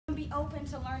open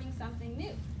to learning something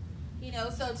new. You know,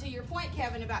 so to your point,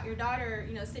 Kevin, about your daughter,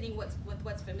 you know, sitting with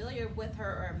what's familiar with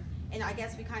her, and I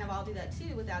guess we kind of all do that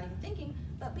too without even thinking,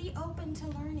 but be open to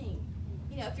learning.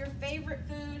 You know, if your favorite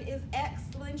food is X,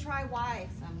 well, then try Y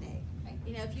someday.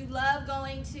 You know, if you love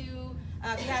going to,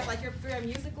 if you have like if you're a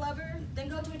music lover, then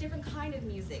go to a different kind of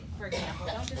music, for example.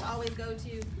 Don't just always go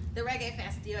to the Reggae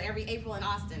Fest, you know, every April in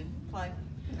Austin, plug.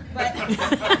 But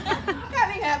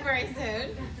coming up very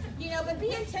soon. You know, but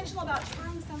be intentional about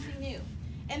trying something new.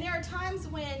 And there are times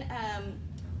when,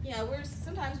 you know,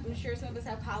 sometimes I'm sure some of us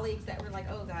have colleagues that were like,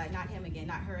 oh God, not him again,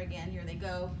 not her again. Here they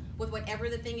go with whatever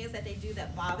the thing is that they do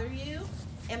that bother you.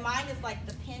 And mine is like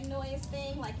the pen noise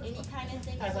thing, like any kind of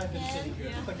thing with a pen. You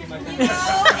know,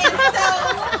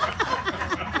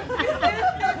 and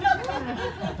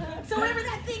so whatever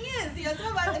that thing is, you know, some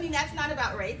of us, I mean, that's not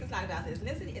about race, it's not about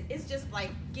ethnicity, it's just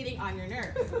like getting on your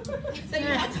nerves. So you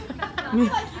have to,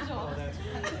 like usual.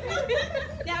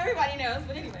 Now everybody knows,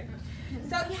 but anyway.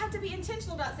 So you have to be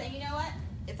intentional about saying, you know what,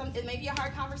 it may be a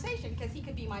hard conversation because he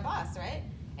could be my boss, right?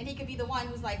 And he could be the one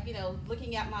who's like, you know,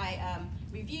 looking at my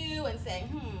review and saying,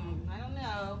 I don't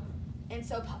know. And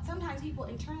so sometimes people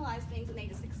internalize things and they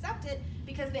just accept it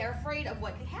because they're afraid of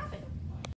what could happen.